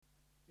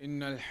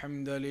إن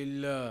الحمد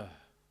لله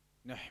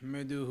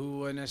نحمده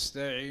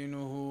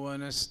ونستعينه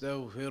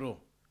ونستغفره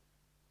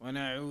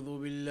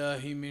ونعوذ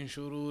بالله من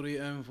شرور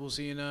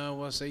أنفسنا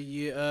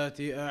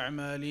وسيئات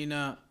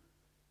أعمالنا.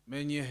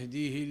 من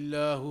يهديه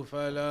الله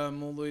فلا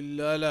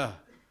مضل له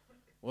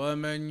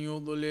ومن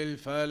يضلل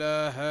فلا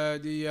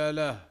هادي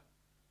له،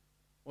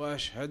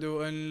 وأشهد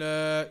أن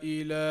لا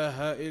إله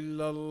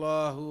إلا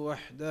الله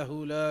وحده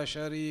لا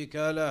شريك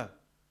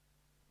له،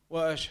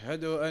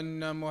 وأشهد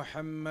أن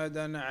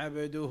محمدًا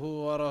عبده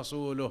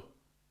ورسوله.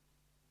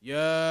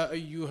 يا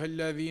أيها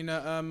الذين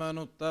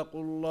آمنوا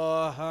اتقوا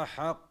الله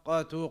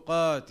حق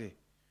تقاته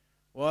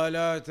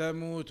ولا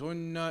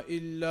تموتن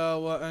إلا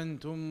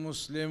وأنتم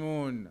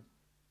مسلمون.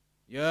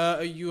 يا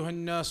أيها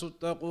الناس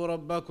اتقوا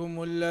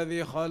ربكم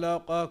الذي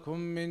خلقكم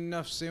من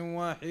نفس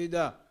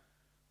واحدة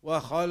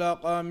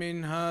وخلق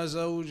منها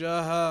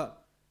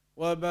زوجها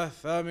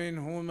وبث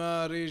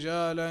منهما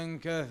رجالا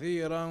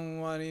كثيرا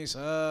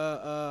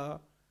ونساء،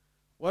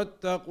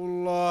 واتقوا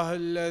الله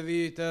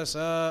الذي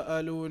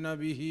تساءلون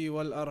به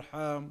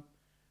والأرحام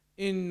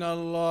إن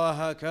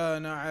الله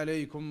كان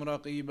عليكم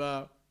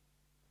رقيبا.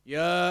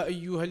 يا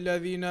أيها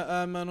الذين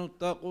آمنوا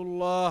اتقوا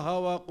الله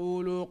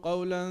وقولوا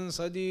قولا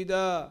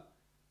سديدا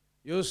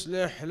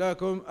يصلح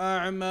لكم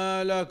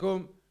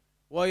أعمالكم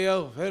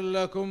ويغفر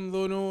لكم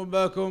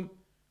ذنوبكم،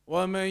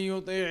 ومن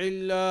يطع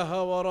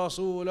الله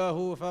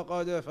ورسوله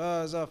فقد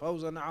فاز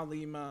فوزا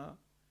عظيما.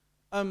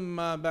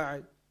 أما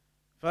بعد،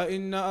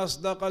 فإن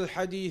أصدق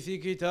الحديث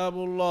كتاب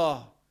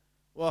الله،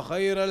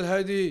 وخير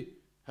الهدي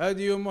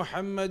هدي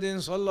محمد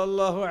صلى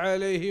الله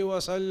عليه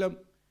وسلم،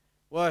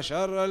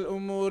 وشر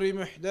الأمور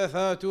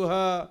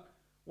محدثاتها،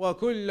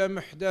 وكل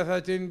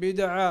محدثة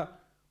بدعة،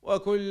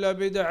 وكل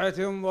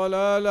بدعة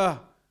ضلالة،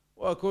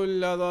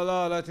 وكل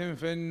ضلالة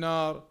في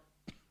النار.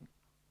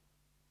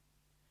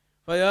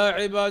 فيا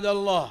عباد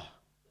الله،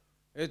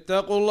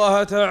 اتقوا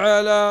الله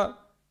تعالى،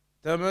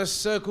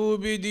 تمسكوا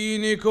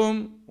بدينكم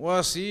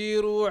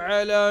وسيروا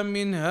على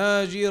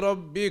منهاج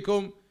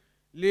ربكم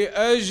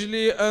لأجل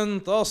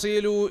أن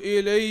تصلوا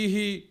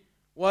إليه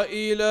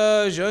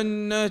وإلى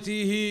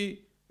جنته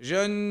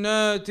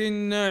جنات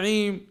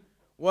النعيم،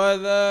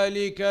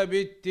 وذلك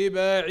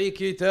باتباع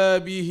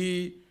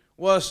كتابه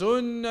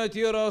وسنة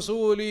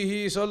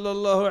رسوله صلى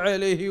الله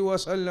عليه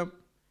وسلم.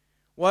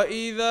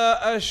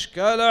 وإذا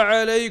أشكل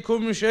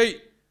عليكم شيء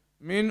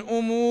من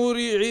أمور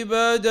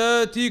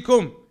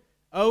عباداتكم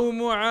أو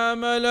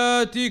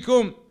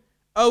معاملاتكم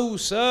أو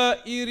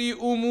سائر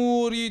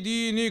أمور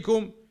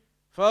دينكم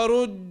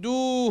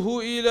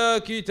فردوه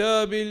إلى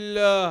كتاب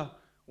الله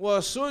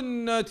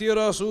وسنة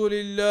رسول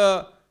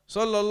الله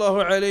صلى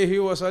الله عليه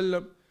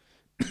وسلم،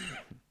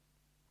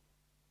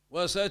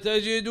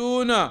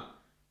 وستجدون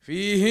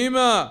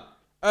فيهما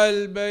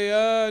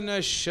البيان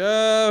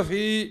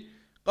الشافي.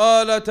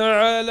 قال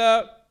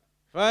تعالى: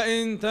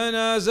 فإن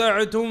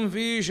تنازعتم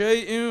في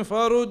شيء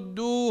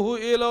فردوه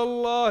إلى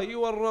الله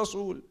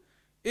والرسول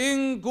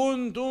إن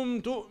كنتم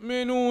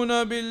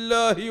تؤمنون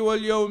بالله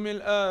واليوم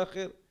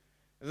الآخر،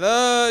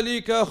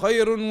 ذلك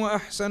خير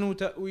وأحسن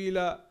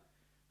تأويلا.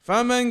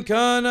 فمن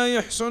كان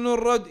يحسن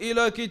الرد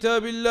إلى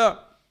كتاب الله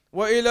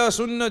وإلى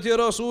سنة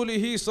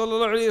رسوله صلى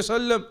الله عليه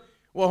وسلم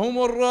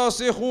وهم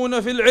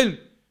الراسخون في العلم،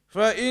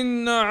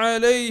 فإن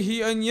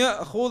عليه أن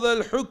يأخذ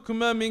الحكم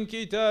من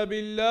كتاب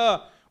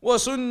الله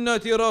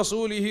وسنة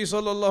رسوله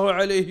صلى الله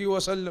عليه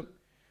وسلم.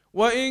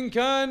 وإن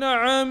كان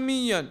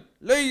عاميا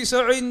ليس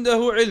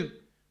عنده علم،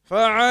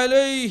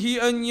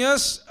 فعليه أن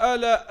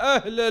يسأل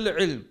أهل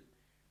العلم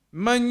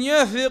من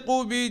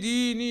يثق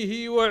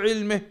بدينه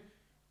وعلمه.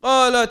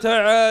 قال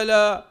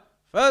تعالى: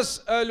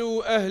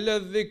 فاسألوا أهل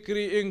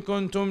الذكر إن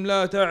كنتم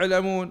لا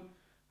تعلمون.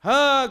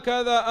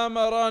 هكذا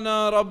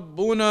أمرنا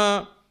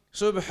ربنا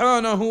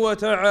سبحانه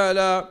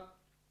وتعالى،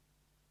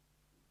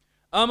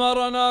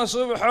 أمرنا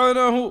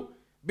سبحانه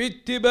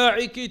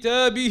باتباع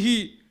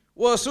كتابه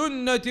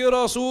وسنة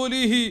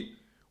رسوله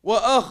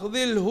وأخذ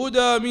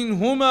الهدى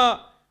منهما،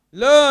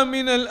 لا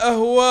من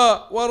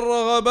الأهواء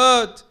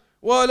والرغبات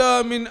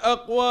ولا من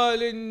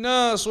أقوال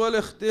الناس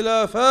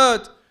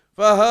والاختلافات،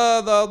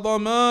 فهذا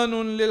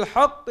ضمان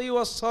للحق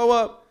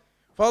والصواب.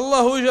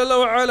 فالله جل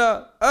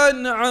وعلا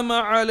أنعم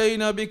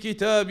علينا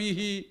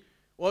بكتابه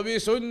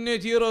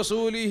وبسنة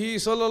رسوله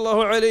صلى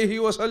الله عليه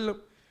وسلم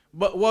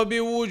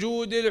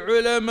وبوجود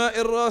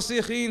العلماء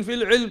الراسخين في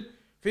العلم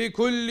في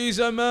كل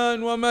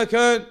زمان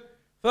ومكان،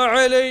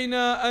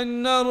 فعلينا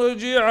أن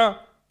نرجع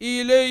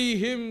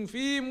إليهم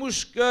في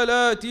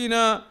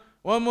مشكلاتنا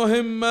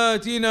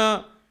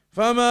ومهماتنا.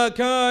 فما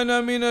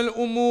كان من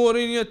الأمور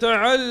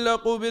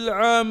يتعلق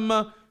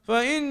بالعامة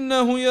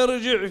فإنه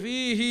يرجع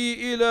فيه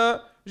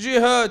إلى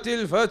جهات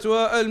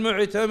الفتوى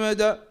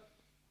المعتمدة.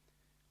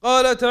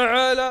 قال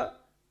تعالى: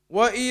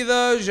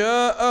 وإذا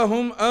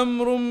جاءهم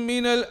أمر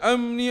من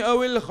الأمن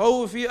أو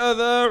الخوف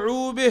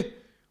أذاعوا به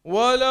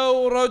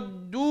ولو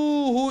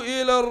ردوه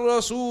إلى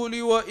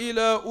الرسول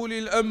وإلى أولي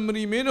الأمر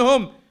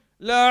منهم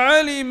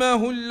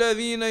لعلمه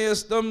الذين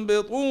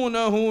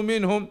يستنبطونه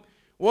منهم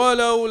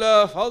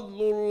ولولا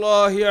فضل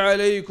الله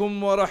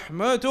عليكم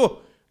ورحمته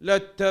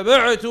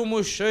لاتبعتم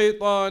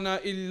الشيطان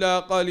إلا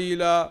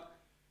قليلا.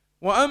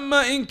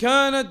 وأما إن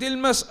كانت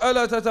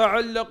المسألة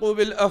تتعلق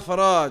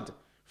بالأفراد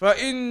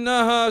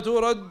فإنها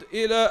ترد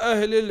إلى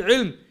أهل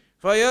العلم،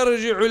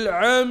 فيرجع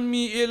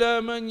العامي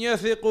إلى من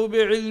يثق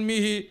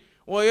بعلمه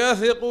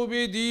ويثق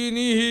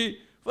بدينه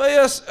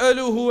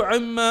فيسأله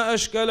عما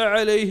أشكل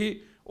عليه،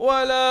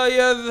 ولا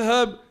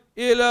يذهب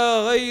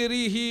إلى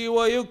غيره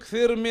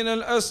ويكثر من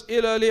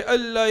الأسئلة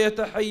لئلا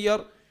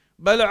يتحير،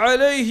 بل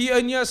عليه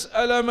أن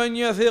يسأل من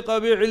يثق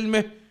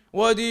بعلمه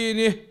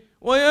ودينه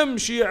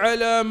ويمشي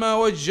على ما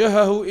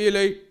وجهه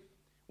إليه.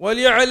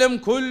 وليعلم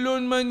كل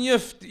من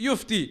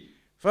يفتي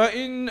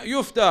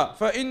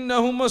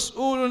فإنه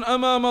مسؤول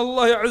أمام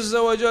الله عز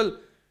وجل.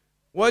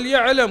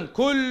 وليعلم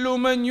كل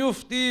من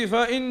يفتي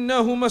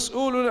فإنه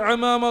مسؤول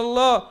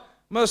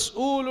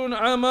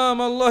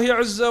أمام الله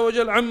عز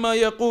وجل عما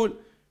يقول،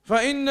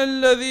 فإن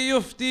الذي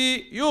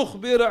يفتي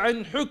يخبر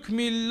عن حكم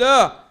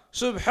الله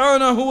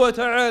سبحانه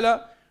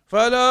وتعالى،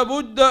 فلا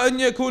بد أن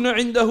يكون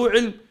عنده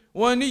علم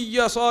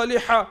ونية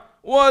صالحة،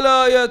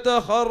 ولا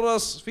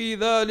يتخرص في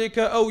ذلك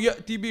أو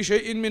يأتي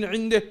بشيء من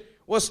عنده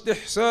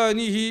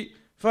واستحسانه،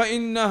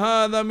 فإن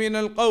هذا من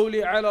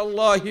القول على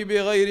الله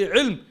بغير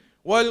علم،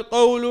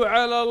 والقول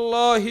على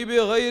الله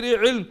بغير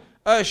علم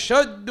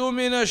أشد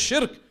من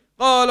الشرك.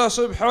 قال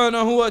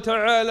سبحانه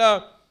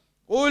وتعالى: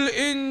 قل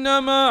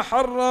إنما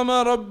حرم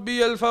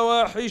ربي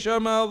الفواحش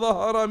ما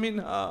ظهر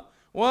منها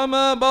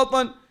وما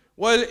بطن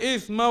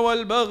والإثم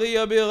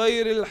والبغي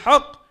بغير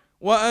الحق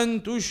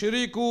وأن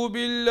تشركوا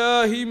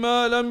بالله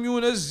ما لم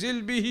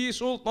ينزل به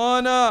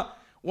سلطانا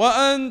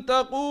وأن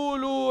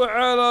تقولوا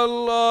على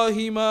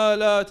الله ما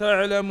لا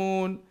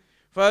تعلمون.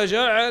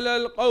 فجعل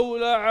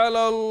القول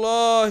على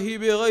الله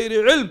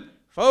بغير علم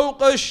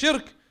فوق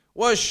الشرك،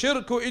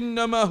 والشرك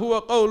إنما هو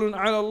قول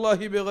على الله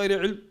بغير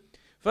علم.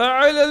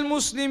 فعلى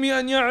المسلم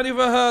أن يعرف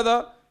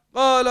هذا.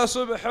 قال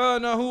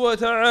سبحانه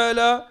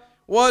وتعالى: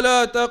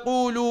 ولا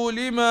تقولوا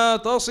لما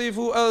تصف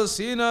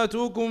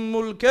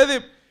ألسنتكم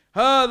الكذب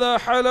هذا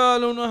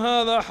حلال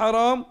وهذا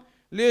حرام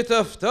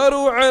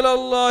لتفتروا على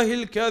الله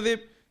الكذب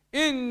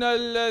إن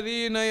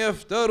الذين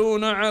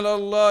يفترون على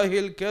الله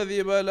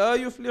الكذب لا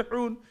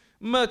يفلحون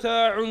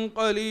متاع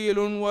قليل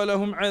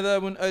ولهم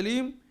عذاب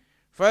أليم.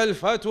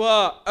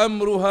 فالفتوى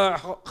أمرها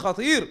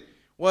خطير،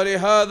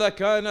 ولهذا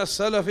كان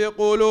السلف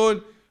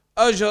يقولون: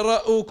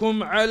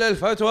 أجرأكم على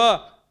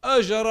الفتوى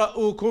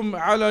أجرأكم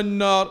على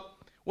النار.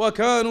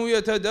 وكانوا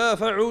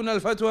يتدافعون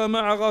الفتوى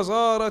مع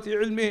غزارة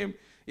علمهم،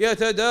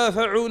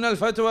 يتدافعون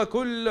الفتوى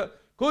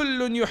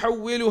كل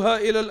يحولها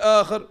إلى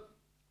الآخر.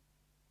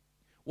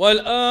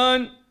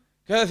 والآن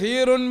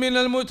كثير من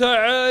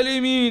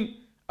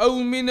المتعالمين أو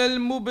من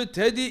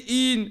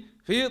المبتدئين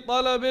في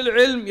طلب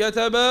العلم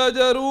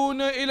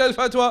يتبادرون إلى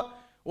الفتوى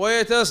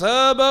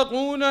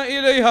ويتسابقون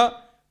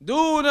إليها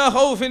دون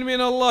خوف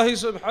من الله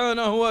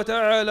سبحانه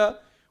وتعالى،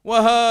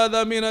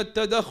 وهذا من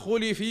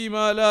التدخل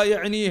فيما لا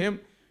يعنيهم.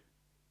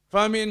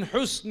 فمن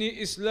حسن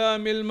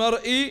إسلام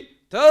المرء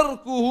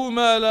تركه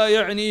ما لا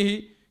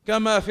يعنيه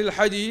كما في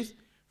الحديث.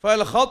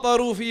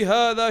 فالخطر في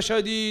هذا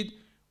شديد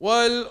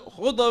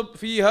والخطب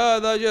في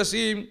هذا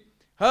جسيم.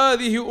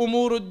 هذه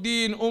أمور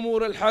الدين،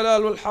 أمور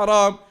الحلال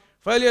والحرام،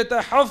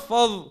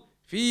 فليتحفظ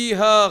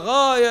فيها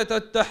غاية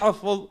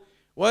التحفظ.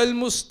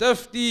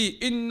 والمستفتي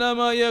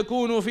إنما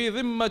يكون في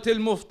ذمة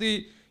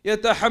المفتي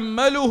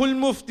يتحمله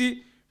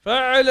المفتي،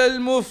 فعلى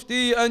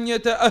المفتي أن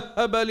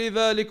يتأهب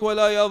لذلك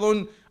ولا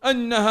يظن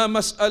أنها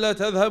مسألة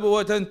تذهب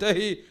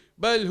وتنتهي،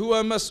 بل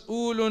هو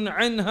مسؤول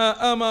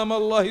عنها أمام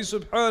الله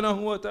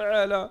سبحانه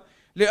وتعالى،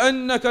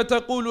 لأنك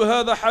تقول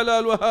هذا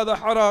حلال وهذا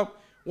حرام،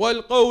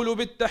 والقول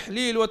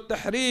بالتحليل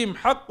والتحريم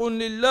حق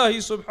لله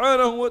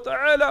سبحانه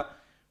وتعالى.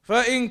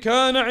 فإن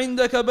كان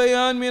عندك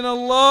بيان من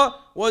الله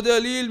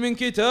ودليل من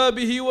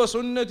كتابه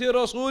وسنة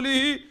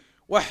رسوله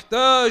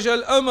واحتاج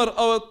الأمر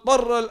أو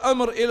اضطر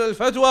الأمر إلى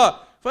الفتوى،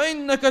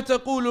 فإنك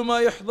تقول ما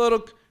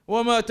يحضرك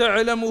وما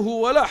تعلمه،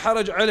 ولا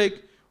حرج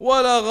عليك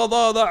ولا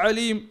غضاض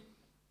عليم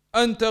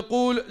أن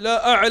تقول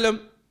لا أعلم.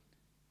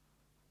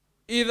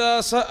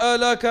 إذا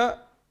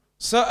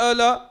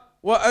سأل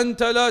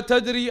وأنت لا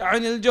تدري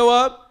عن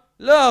الجواب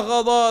لا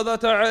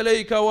غضاضة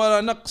عليك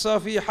ولا نقص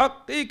في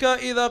حقك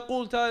إذا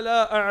قلت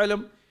لا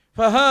أعلم،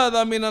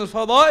 فهذا من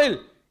الفضائل.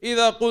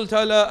 إذا قلت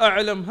لا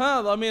أعلم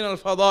هذا من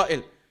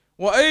الفضائل.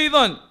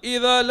 وأيضا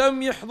إذا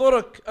لم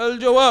يحضرك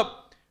الجواب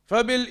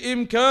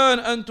فبالإمكان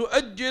أن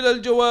تؤجل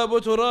الجواب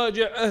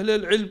وتراجع أهل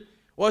العلم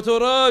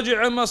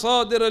وتراجع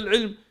مصادر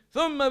العلم،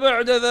 ثم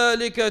بعد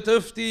ذلك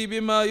تفتي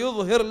بما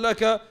يظهر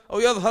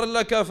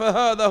لك،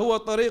 فهذا هو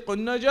طريق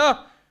النجاة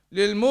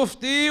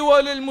للمفتي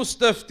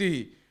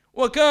وللمستفتي.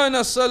 وكان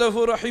السلف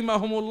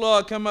رحمهم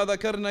الله كما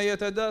ذكرنا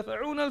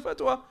يتدافعون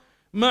الفتوى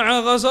مع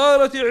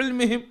غزارة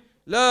علمهم،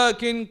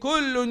 لكن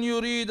كل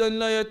يريد أن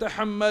لا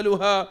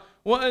يتحملها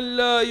وأن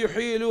لا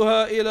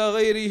يحيلها إلى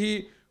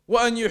غيره،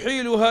 وأن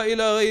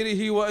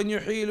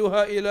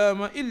يحيلها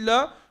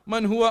إلا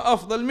من هو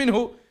أفضل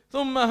منه.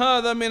 ثم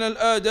هذا من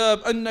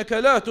الآداب أنك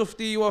لا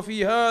تفتي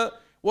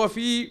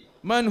وفي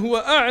من هو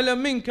أعلم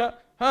منك،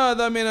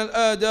 هذا من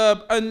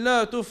الآداب أن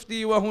لا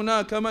تفتي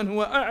وهناك من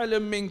هو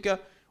أعلم منك،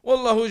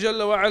 والله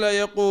جل وعلا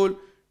يقول: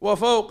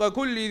 وفوق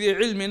كل ذي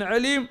علم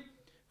عليم.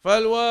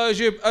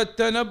 فالواجب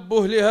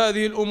التنبه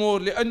لهذه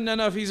الأمور،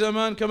 لأننا في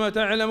زمان كما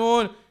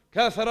تعلمون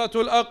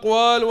كثرة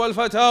الأقوال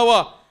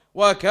والفتاوى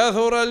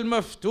وكثر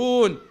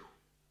المفتون،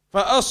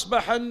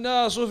 فأصبح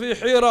الناس في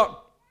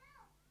حيرة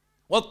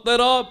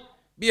واضطراب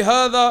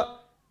بهذا،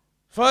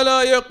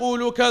 فلا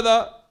يقول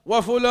كذا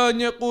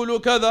وفلان يقول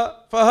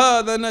كذا،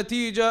 فهذا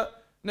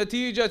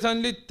نتيجة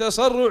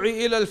للتسرع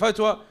إلى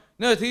الفتوى،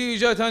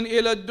 نتيجة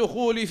إلى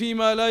الدخول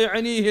فيما لا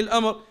يعنيه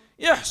الأمر،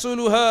 يحصل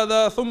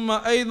هذا. ثم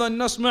أيضا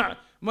نسمع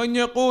من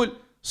يقول: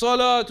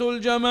 صلاة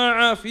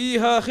الجماعة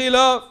فيها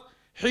خلاف،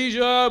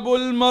 حجاب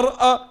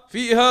المرأة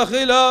فيها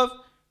خلاف،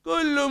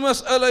 كل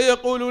مسألة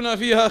يقولون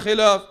فيها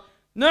خلاف.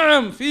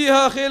 نعم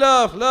فيها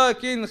خلاف،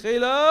 لكن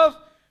خلاف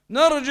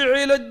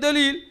نرجع إلى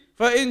الدليل،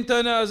 فإن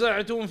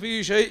تنازعتم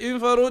في شيء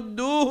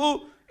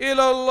فردوه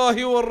إلى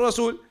الله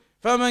والرسول،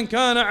 فمن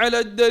كان على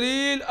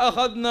الدليل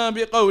أخذنا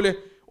بقوله،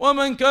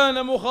 ومن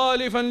كان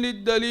مخالفا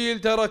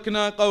للدليل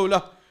تركنا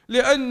قوله،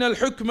 لأن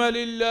الحكم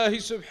لله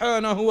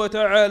سبحانه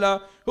وتعالى،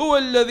 هو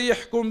الذي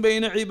يحكم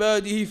بين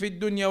عباده في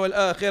الدنيا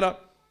والآخرة.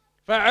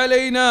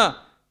 فعلينا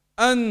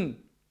أن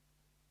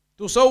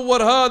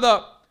تصور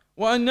هذا،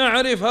 وأن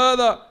نعرف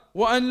هذا،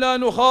 وأن لا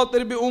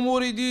نخاطر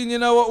بأمور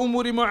ديننا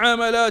وأمور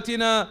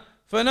معاملاتنا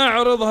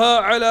فنعرضها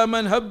على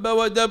من هب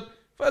ودب.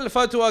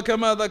 فالفتوى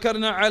كما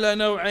ذكرنا على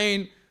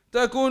نوعين: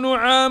 تكون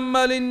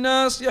عامة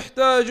للناس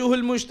يحتاجه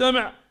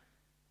المجتمع،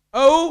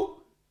 أو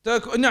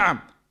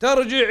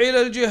ترجع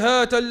إلى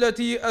الجهات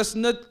التي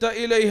أسندت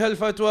إليها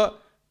الفتوى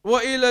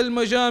وإلى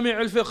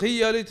المجامع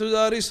الفقهية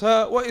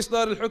لتدارسها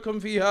وإصدار الحكم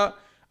فيها.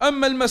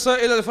 أما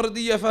المسائل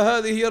الفردية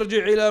فهذه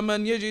يرجع إلى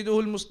من يجده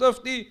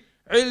المستفتي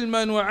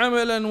علما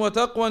وعملا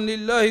وتقوى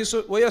لله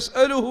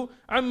ويسأله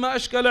عما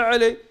أشكل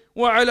عليه.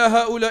 وعلى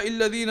هؤلاء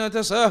الذين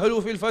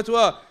تساهلوا في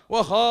الفتوى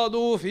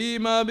وخاضوا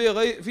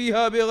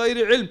فيها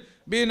بغير علم،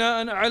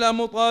 بناء على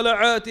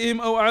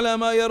مطالعاتهم أو على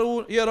ما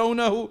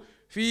يرونه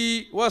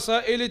في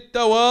وسائل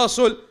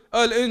التواصل،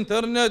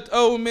 الإنترنت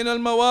أو من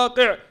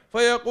المواقع،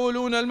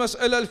 فيقولون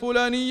المسألة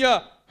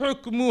الفلانية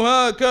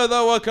حكمها كذا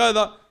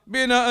وكذا،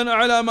 بناء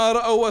على ما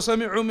رأوا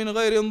وسمعوا من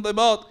غير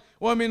انضباط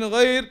ومن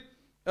غير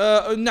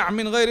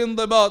من غير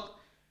انضباط.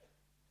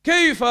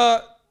 كيف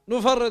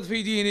نفرط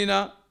في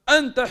ديننا؟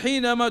 أنت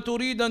حينما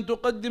تريد أن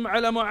تقدم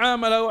على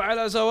معاملة أو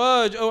على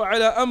زواج أو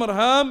على أمر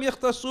هام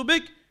يختص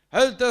بك،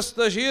 هل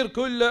تستشير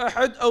كل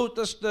أحد أو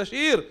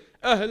تستشير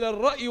أهل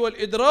الرأي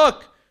والإدراك؟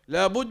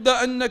 لا بد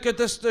أنك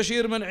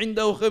تستشير من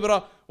عنده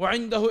خبرة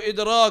وعنده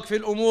إدراك في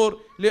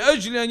الأمور،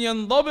 لأجل أن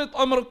ينضبط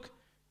أمرك،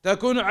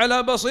 تكون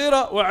على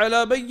بصيرة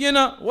وعلى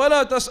بينة،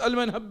 ولا تسأل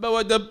من هب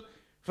ودب.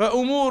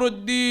 فأمور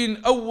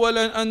الدين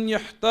أولا أن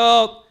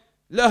يحتاط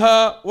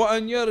لها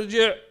وأن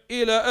يرجع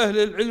إلى أهل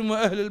العلم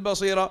وأهل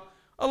البصيرة.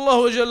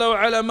 الله جل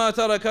وعلا ما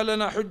ترك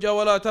لنا حجة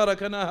ولا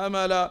تركنا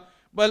هملا،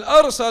 بل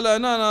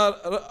أرسل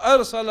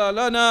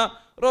لنا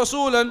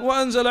رسولا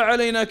وأنزل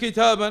علينا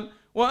كتابا،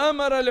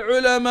 وأمر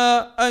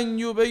العلماء أن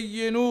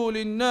يبينوا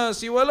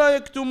للناس ولا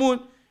يكتمون.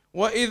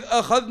 وإذ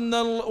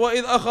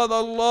أخذ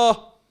الله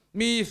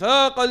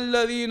ميثاق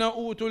الذين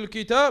أوتوا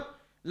الكتاب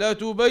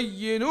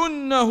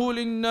لتبيننه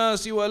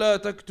للناس ولا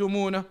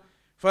تكتمونه.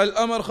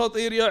 فالأمر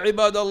خطير يا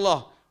عباد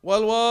الله،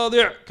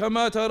 والوضع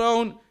كما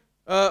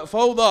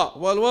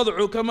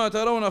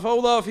ترون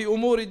فوضى في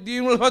أمور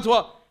الدين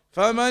والفتوى.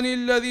 فمن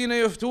الذين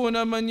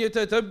يفتون؟ من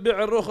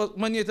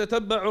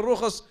يتتبع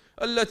الرخص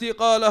التي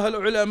قالها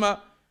العلماء،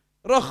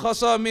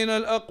 رخص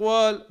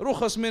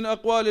من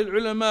أقوال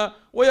العلماء،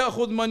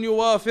 ويأخذ من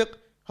يوافق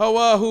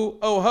هواه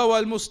أو هوى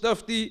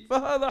المستفتي،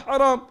 فهذا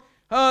حرام،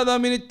 هذا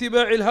من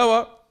اتباع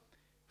الهوى.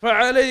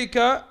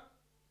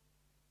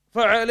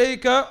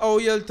 فعليك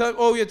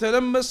أو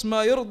يتلمس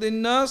ما يرضي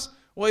الناس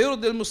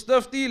ويرضي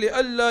المستفتي،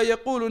 لئلا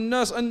يقول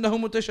الناس أنه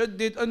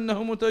متشدد،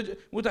 أنه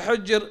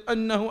متحجر،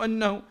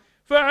 أنه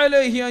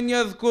فعليه أن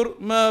يذكر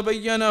ما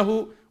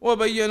بينه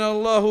وبين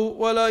الله،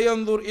 ولا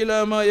ينظر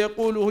إلى ما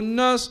يقوله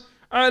الناس.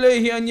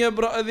 عليه أن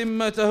يبرأ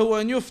ذمته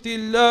وأن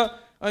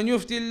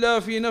يفتي الله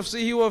في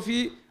نفسه،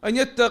 أن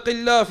يتقي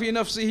الله في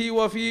نفسه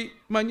وفي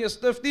من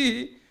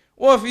يستفتيه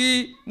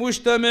وفي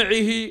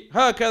مجتمعه.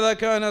 هكذا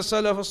كان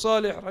السلف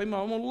الصالح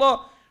رحمهم الله،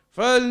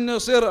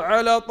 فلنصر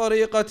على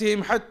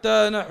طريقتهم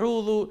حتى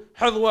نحوذ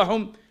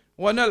حظوهم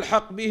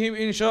ونلحق بهم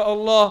إن شاء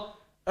الله.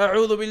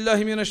 أعوذ بالله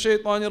من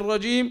الشيطان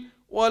الرجيم: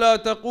 ولا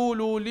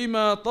تقولوا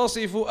لما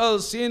تصف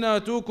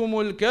ألسنتكم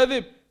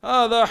الكذب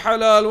هذا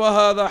حلال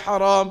وهذا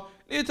حرام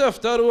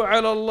لتفتروا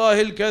على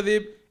الله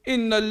الكذب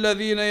إن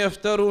الذين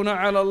يفترون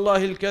على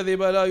الله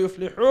الكذب لا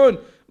يفلحون.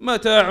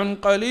 متاع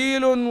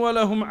قليل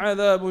ولهم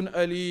عذاب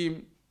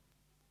أليم.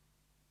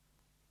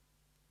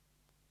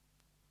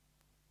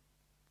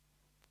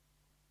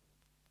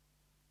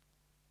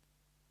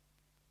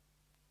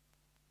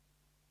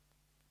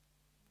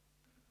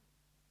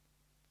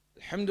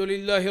 الحمد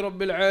لله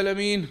رب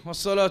العالمين،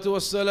 والصلاة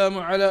والسلام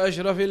على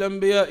أشرف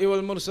الأنبياء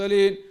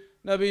والمرسلين،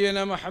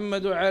 نبينا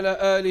محمد وعلى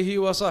آله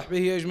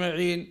وصحبه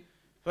أجمعين.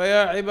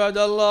 فَيَا عِبَادَ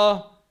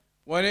اللَّهِ,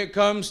 when it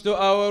comes to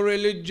our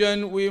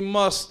religion, we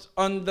must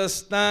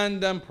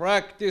understand and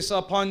practice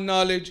upon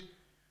knowledge.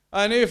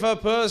 And if a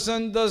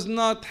person does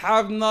not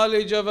have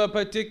knowledge of a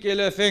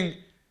particular thing,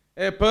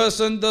 a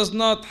person does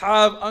not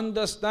have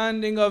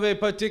understanding of a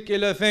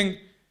particular thing,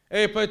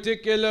 a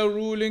particular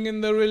ruling in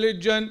the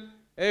religion,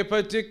 a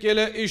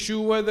particular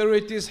issue, whether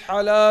it is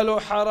halal or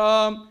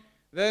haram,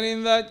 then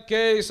in that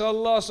case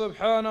Allah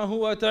subhanahu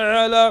wa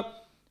ta'ala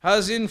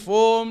has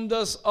informed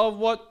us of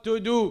what to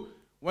do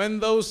when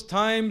those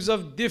times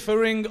of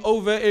differing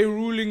over a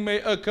ruling may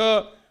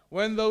occur,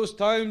 when those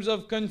times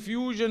of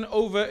confusion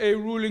over a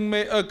ruling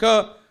may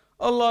occur.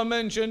 Allah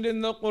mentioned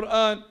in the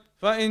Quran,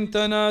 فَإِن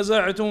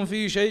تَنَازَعْتُمْ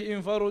فِي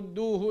شَيْءٍ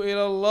فَرُدُّوهُ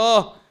إِلَى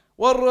اللَّهِ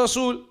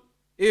وَالرَّسُولِ.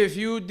 If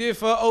you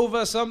differ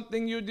over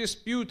something, you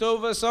dispute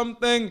over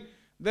something,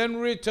 then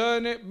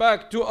return it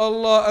back to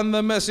Allah and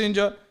the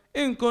Messenger.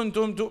 إِن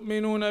كُنتُمْ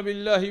تُؤْمِنُونَ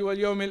بِاللَّهِ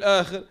وَالْيَوْمِ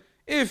الْآخِرِ.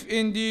 If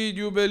indeed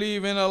you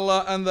believe in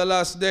Allah and the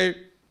last day.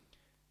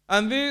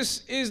 And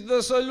this is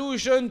the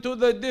solution to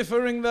the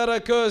differing that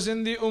occurs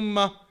in the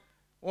ummah.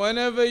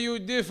 Whenever you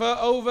differ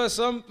over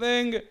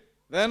something,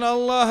 then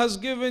Allah has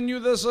given you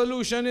the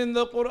solution in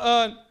the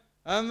Quran.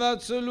 And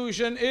that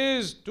solution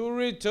is to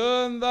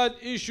return that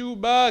issue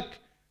back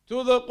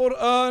to the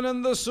Quran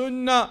and the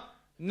Sunnah.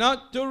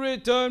 Not to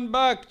return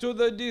back to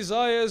the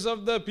desires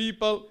of the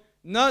people.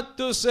 Not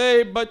to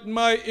say, but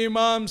my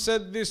Imam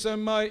said this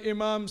and my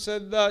Imam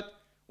said that.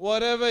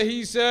 Whatever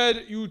he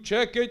said, you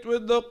check it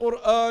with the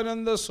Quran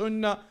and the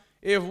Sunnah.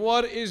 If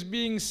what is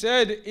being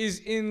said is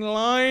in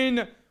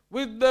line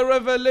with the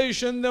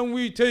revelation, then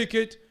we take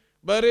it.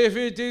 But if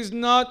it is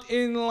not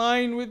in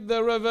line with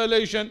the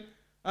revelation,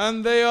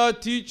 and they are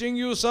teaching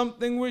you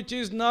something which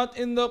is not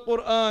in the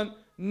Quran,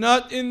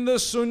 not in the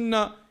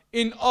Sunnah,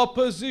 in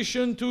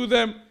opposition to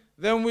them,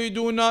 then we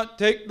do not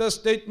take the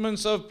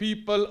statements of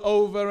people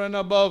over and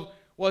above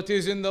what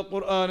is in the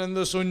Quran and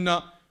the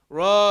Sunnah.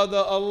 Rather,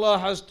 Allah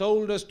has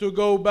told us to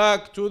go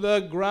back to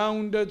the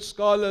grounded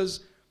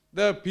scholars,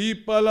 the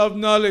people of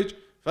knowledge.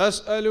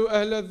 فَاسْأَلُوا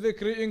أَهْلَ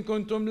الذِّكْرِ إِن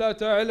كُنْتُمْ لَا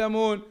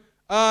تَعْلَمُونَ.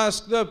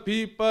 Ask the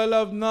people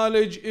of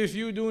knowledge if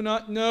you do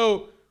not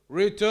know.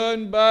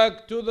 Return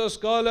back to the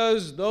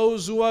scholars,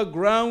 those who are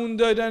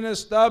grounded and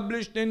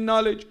established in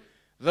knowledge,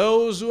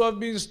 those who have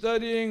been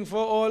studying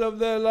for all of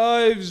their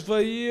lives,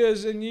 for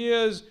years and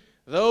years,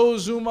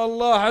 those whom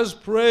Allah has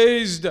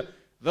praised,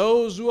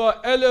 those who are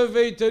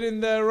elevated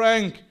in their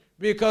rank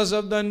because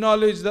of the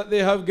knowledge that they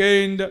have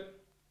gained.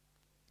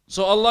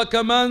 So Allah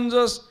commands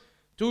us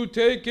to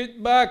take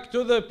it back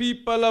to the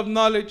people of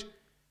knowledge.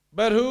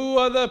 But who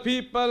are the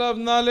people of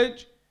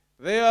knowledge?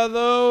 They are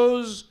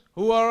those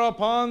who are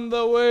upon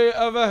the way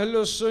of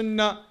Ahlus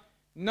Sunnah,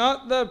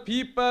 not the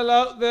people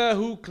out there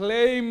who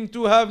claim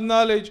to have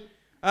knowledge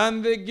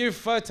and they give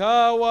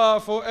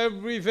fatwa for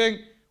everything,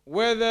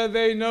 whether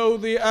they know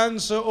the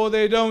answer or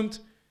they don't.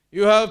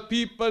 You have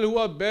people who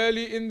are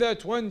barely in their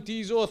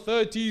 20s or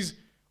 30s,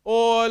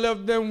 all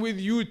of them with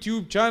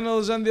YouTube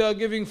channels, and they are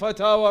giving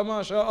fatwa,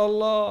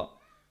 mashallah.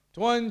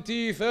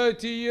 20,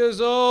 30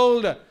 years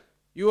old,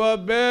 you are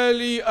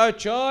barely a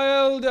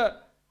child,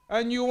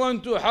 and you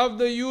want to have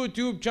the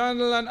YouTube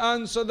channel and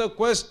answer the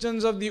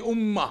questions of the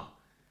ummah,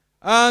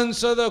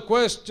 answer the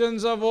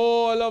questions of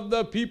all of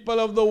the people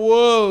of the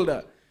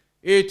world.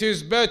 It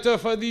is better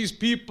for these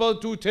people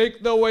to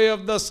take the way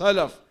of the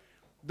Salaf.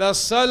 The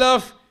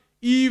Salaf,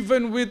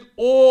 even with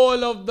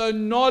all of the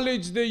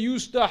knowledge they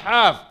used to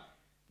have,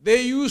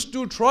 they used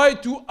to try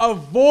to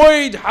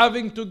avoid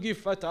having to give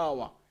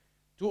fatwa,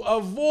 to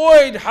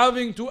avoid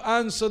having to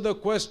answer the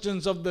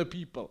questions of the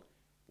people.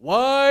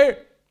 Why?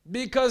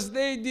 Because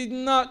they did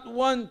not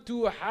want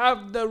to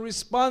have the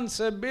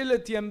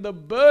responsibility and the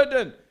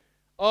burden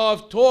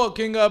of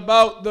talking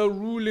about the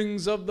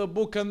rulings of the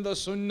book and the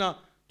Sunnah,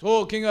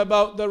 talking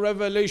about the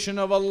revelation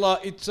of Allah.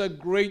 It's a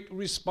great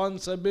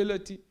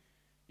responsibility.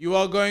 You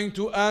are going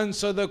to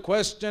answer the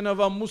question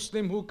of a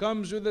Muslim who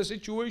comes with a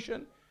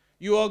situation.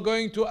 You are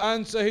going to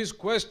answer his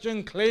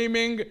question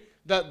claiming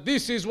that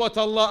this is what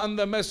Allah and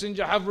the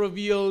Messenger have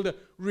revealed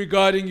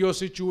regarding your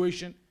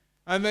situation.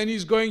 And then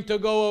he's going to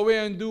go away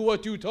and do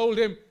what you told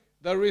him.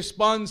 The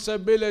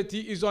responsibility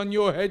is on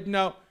your head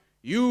now.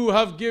 You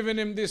have given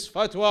him this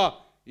fatwa.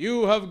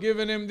 You have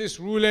given him this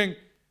ruling.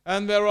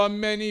 And there are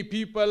many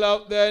people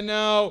out there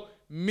now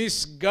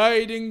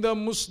misguiding the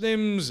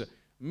Muslims,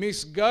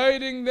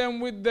 misguiding them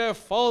with their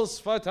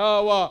false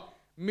fatwa,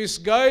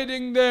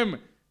 misguiding them,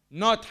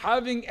 not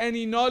having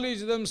any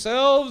knowledge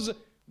themselves,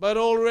 but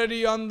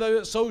already on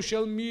the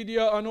social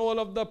media, on all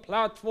of the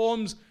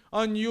platforms,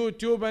 on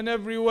YouTube and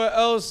everywhere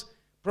else,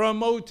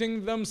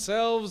 promoting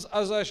themselves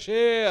as a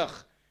sheikh,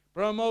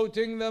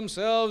 promoting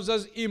themselves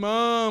as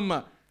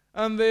imam,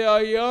 and they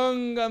are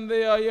young and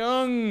they are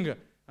young,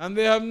 and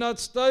they have not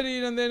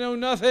studied and they know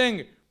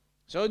nothing.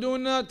 So do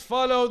not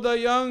follow the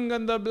young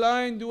and the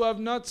blind who have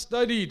not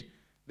studied.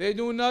 They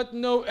do not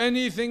know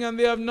anything and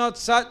they have not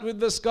sat with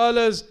the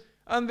scholars,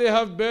 and they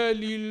have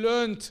barely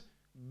learnt,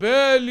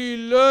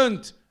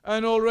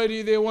 and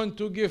already they want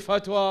to give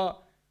fatwa.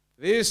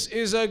 This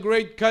is a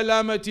great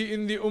calamity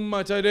in the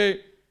ummah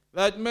today,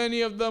 that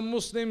many of the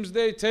Muslims,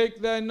 they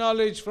take their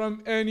knowledge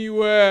from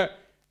anywhere,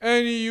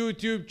 any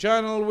YouTube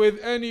channel with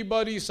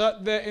anybody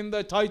sat there in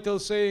the title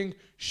saying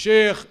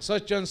Sheikh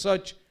such and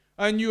such,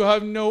 and you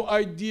have no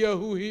idea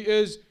who he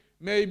is.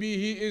 Maybe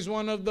he is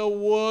one of the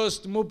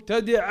worst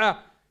mubtadi'ah.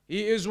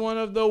 He is one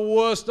of the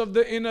worst of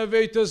the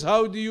innovators.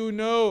 How do you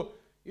know?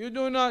 You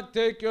do not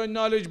take your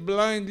knowledge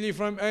blindly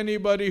from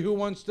anybody who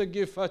wants to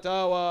give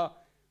fatwa.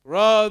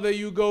 Rather,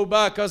 you go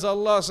back, as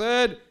Allah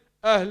said,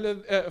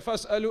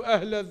 فَاسْأَلُوا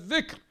أَهْلَ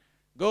الذِّكْرِ.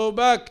 Go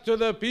back to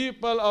the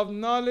people of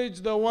knowledge,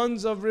 the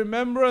ones of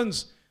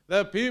remembrance,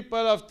 the people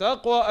of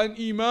taqwa and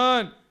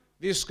iman,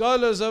 the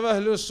scholars of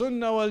Ahlul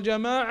Sunnah wal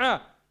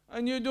Jama'ah.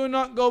 And you do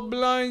not go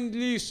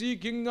blindly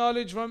seeking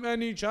knowledge from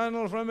any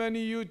channel, from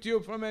any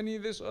YouTube, from any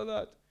this or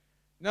that.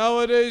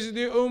 Nowadays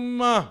the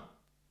ummah,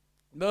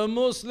 the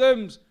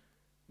Muslims,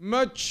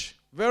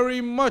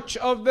 very much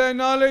of their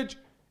knowledge,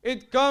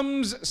 it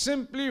comes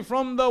simply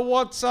from the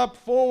WhatsApp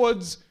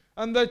forwards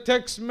and the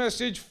text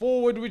message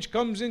forward which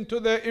comes into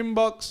their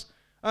inbox,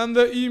 and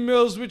the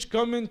emails which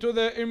come into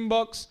their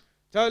inbox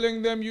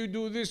telling them you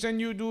do this and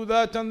you do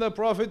that and the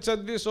Prophet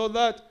said this or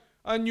that,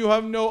 and you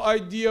have no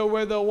idea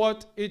whether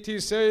what it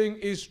is saying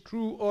is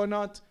true or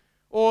not.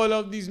 All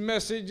of these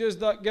messages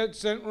that get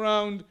sent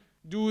round,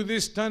 do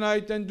this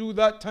tonight and do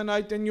that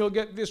tonight and you'll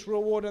get this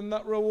reward and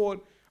that reward,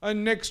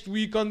 and next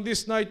week on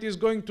this night is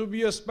going to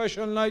be a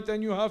special night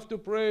and you have to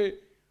pray.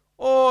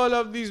 All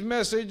of these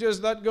messages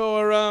that go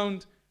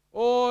around,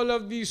 all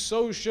of these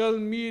social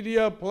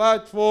media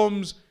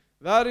platforms,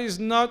 that is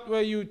not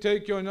where you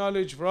take your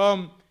knowledge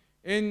from.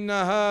 إن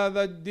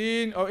هذا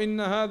الدين أو إن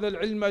هذا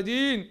العلم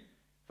دين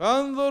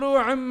فانظروا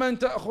عمن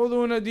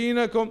تأخذون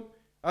دينكم.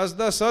 As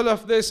the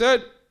Salaf they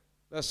said,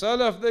 the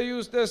Salaf they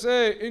used to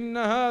say, إن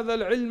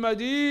هذا العلم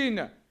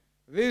دين.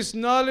 This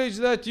knowledge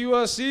that you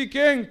are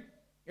seeking,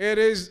 it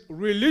is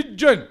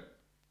religion.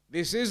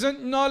 This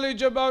isn't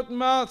knowledge about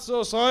maths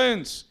or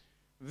science.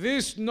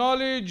 This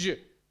knowledge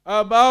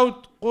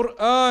about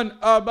Quran,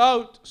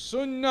 about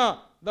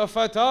Sunnah, the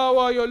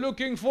fatwa you're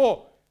looking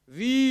for,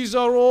 these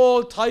are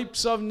all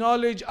types of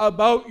knowledge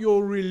about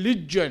your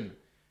religion.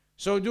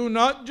 So do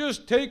not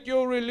just take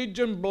your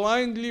religion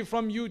blindly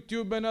from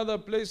YouTube and other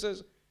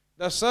places.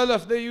 The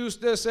Salaf they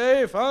used to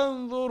say,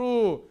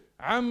 فَانظُرُوا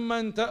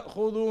عَمَّنْ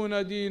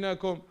تَأْخُذُونَ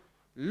دِينَكُمْ.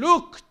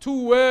 Look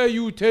to where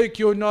you take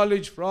your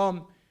knowledge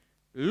from.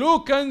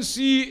 Look and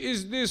see,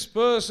 is this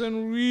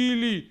person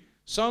really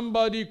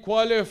somebody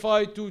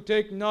qualified to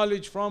take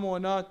knowledge from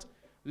or not?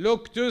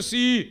 Look to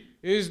see,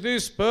 is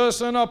this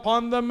person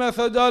upon the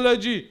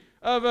methodology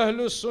of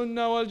Ahlul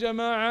Sunnah wal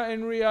Jama'ah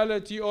in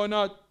reality or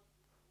not?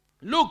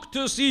 Look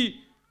to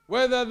see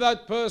whether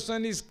that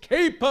person is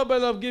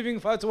capable of giving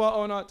fatwa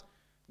or not.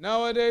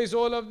 Nowadays,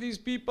 all of these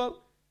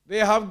people, they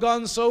have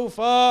gone so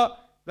far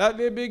that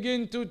they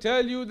begin to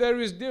tell you there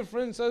is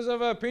differences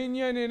of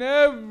opinion in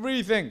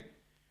everything.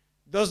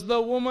 Does the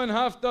woman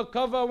have to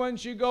cover when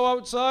she go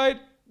outside?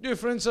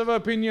 Difference of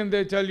opinion,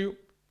 they tell you.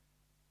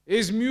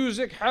 Is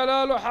music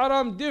halal or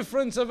haram?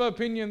 Difference of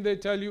opinion, they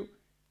tell you.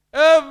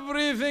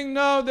 Everything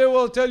now they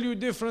will tell you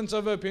difference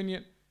of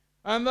opinion.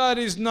 And that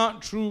is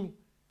not true.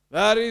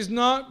 That is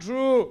not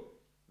true.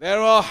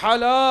 There are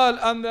halal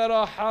and there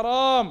are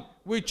haram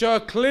which are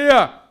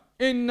clear.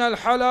 إن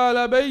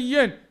الحلال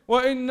بين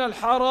وإن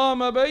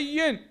الحرام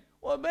بين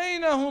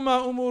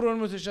وبينهما أمور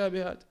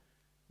متشابهات.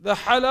 The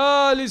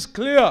halal is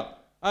clear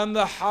and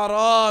the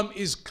haram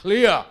is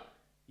clear.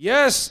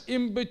 Yes,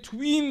 in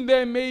between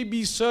there may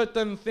be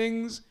certain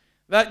things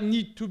that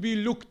need to be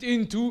looked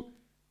into,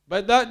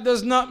 but that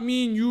does not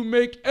mean you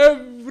make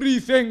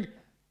everything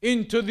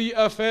into the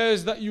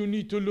affairs that you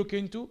need to look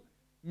into.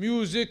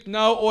 Music,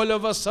 now all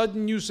of a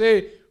sudden you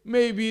say,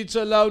 maybe it's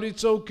allowed,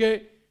 it's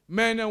okay.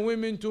 Men and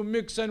women to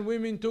mix and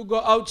women to go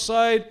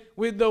outside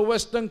with the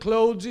Western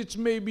clothes, it's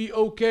maybe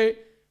okay.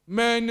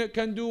 Men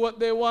can do what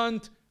they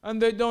want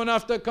and they don't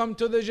have to come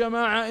to the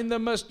jama'ah in the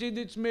masjid,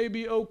 it's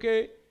maybe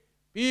okay.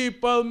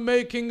 People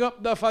making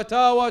up the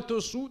fatwa to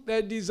suit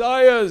their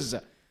desires.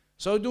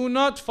 So do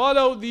not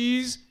follow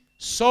these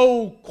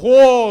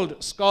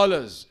so-called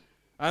scholars.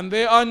 And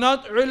they are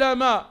not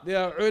ulama, they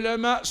are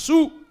ulama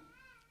su.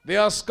 They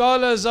are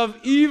scholars of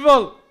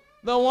evil,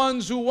 the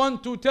ones who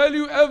want to tell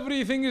you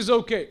everything is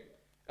okay.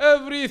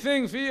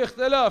 Everything, fi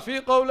ikhtilaf, fi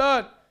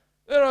qawlan.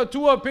 There are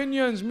two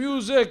opinions,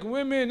 music,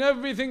 women,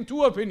 everything,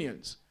 two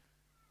opinions.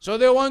 So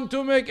they want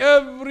to make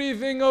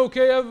everything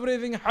okay,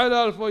 everything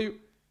halal for you.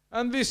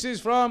 And this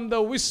is from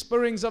the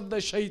whisperings of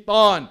the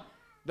shaitan.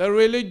 The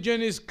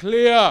religion is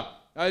clear.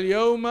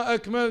 Al-yawma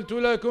akmaltu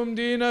lakum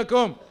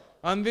deenakum.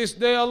 On this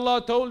day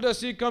Allah told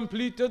us He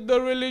completed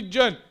the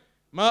religion.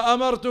 ما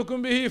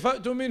أمرتكم به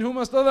فأتوا منه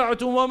ما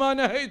استطعتم وما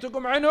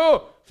نهيتكم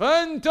عنه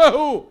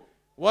فانتهوا.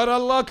 What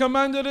Allah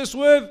commanded us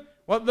with,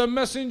 what the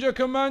Messenger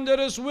commanded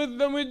us with,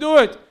 then we do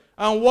it.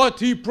 And what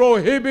He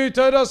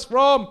prohibited us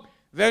from,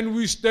 then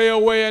we stay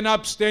away and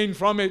abstain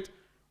from it.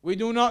 We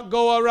do not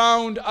go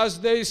around, as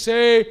they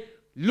say,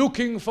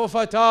 looking for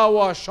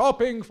fatwa,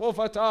 shopping for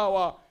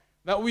fatwa.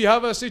 that we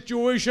have a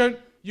situation,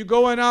 you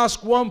go and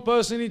ask one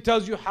person, he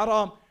tells you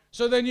haram.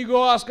 So then you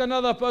go ask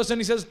another person,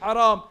 he says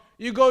haram.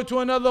 You go to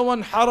another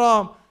one,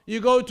 haram. You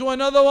go to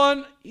another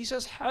one, he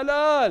says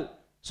halal.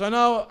 So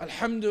now,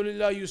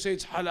 alhamdulillah, you say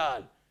it's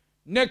halal.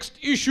 Next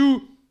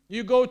issue,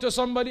 you go to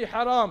somebody,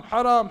 haram,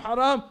 haram,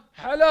 haram,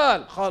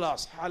 halal.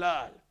 Khalas,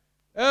 halal.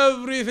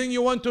 Everything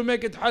you want to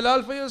make it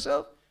halal for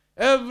yourself.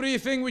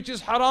 Everything which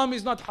is haram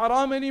is not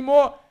haram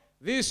anymore.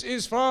 This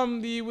is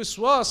from the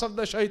wiswas of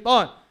the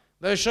shaitan.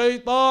 The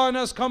shaitan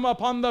has come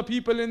upon the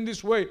people in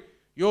this way.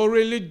 Your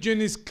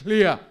religion is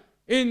clear.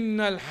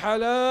 Inna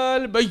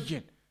al-halal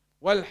bayyin.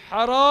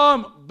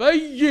 Wal-haram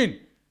bayyin.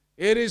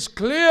 It is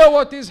clear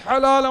what is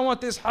halal and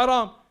what is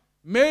haram.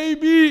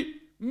 Maybe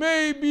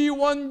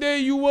one day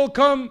you will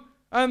come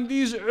and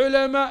these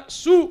ulama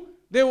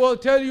they will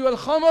tell you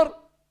al-khamr,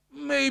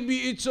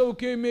 maybe it's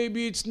okay,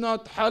 maybe it's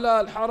not,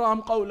 halal,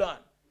 haram, qawlan.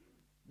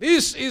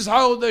 This is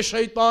how the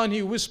shaitan,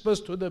 he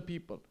whispers to the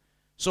people.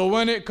 So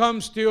when it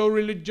comes to your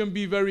religion,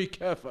 be very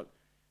careful.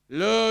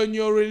 Learn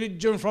your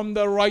religion from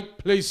the right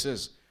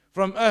places.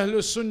 From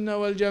Ahlul Sunnah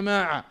wal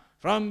Jama'ah.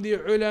 From the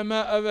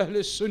ulama of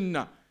Ahlul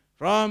Sunnah.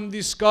 From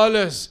the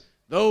scholars.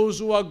 Those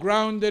who are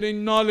grounded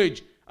in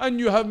knowledge. And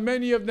you have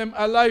many of them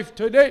alive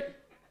today.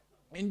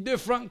 In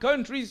different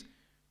countries.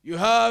 You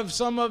have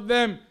some of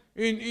them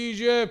in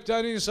Egypt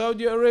and in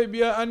Saudi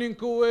Arabia and in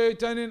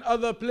Kuwait and in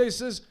other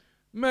places.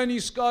 Many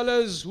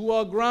scholars who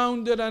are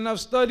grounded and have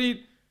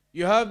studied.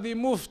 You have the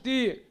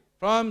Mufti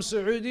from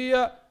Saudi.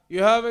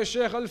 You have a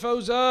Sheikh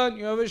Al-Fawzan.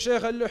 You have a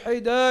Sheikh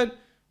Al-Luhaydan.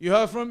 You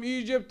have from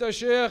Egypt a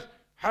Sheikh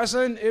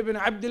Hassan ibn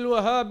Abdul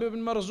Wahhab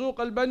ibn Marzuq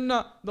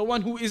al-Banna. The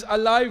one who is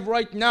alive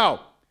right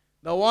now.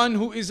 The one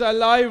who is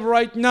alive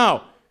right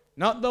now.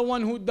 Not the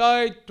one who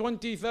died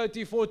 20,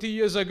 30, 40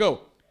 years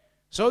ago.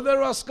 So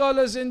there are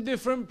scholars in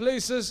different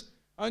places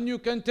and you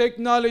can take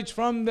knowledge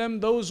from them.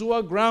 Those who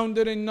are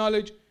grounded in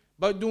knowledge.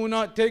 But do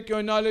not take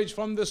your knowledge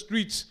from the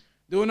streets.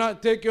 Do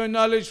not take your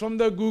knowledge from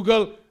the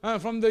Google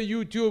and from the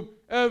YouTube.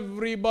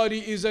 Everybody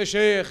is a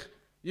sheikh.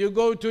 You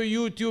go to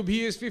YouTube,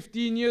 he is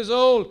 15 years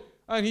old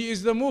and he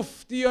is the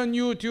mufti on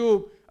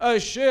YouTube. A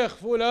sheikh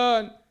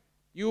fulan.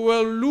 You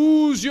will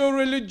lose your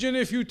religion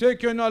if you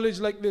take your knowledge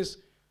like this.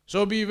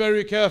 So be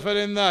very careful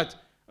in that.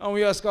 And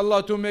we ask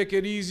Allah to make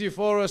it easy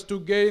for us to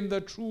gain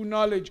the true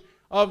knowledge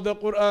of the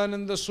Quran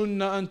and the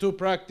Sunnah and to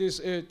practice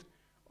it.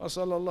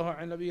 وصلى الله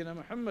على نبينا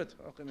محمد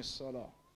وأقم الصلاة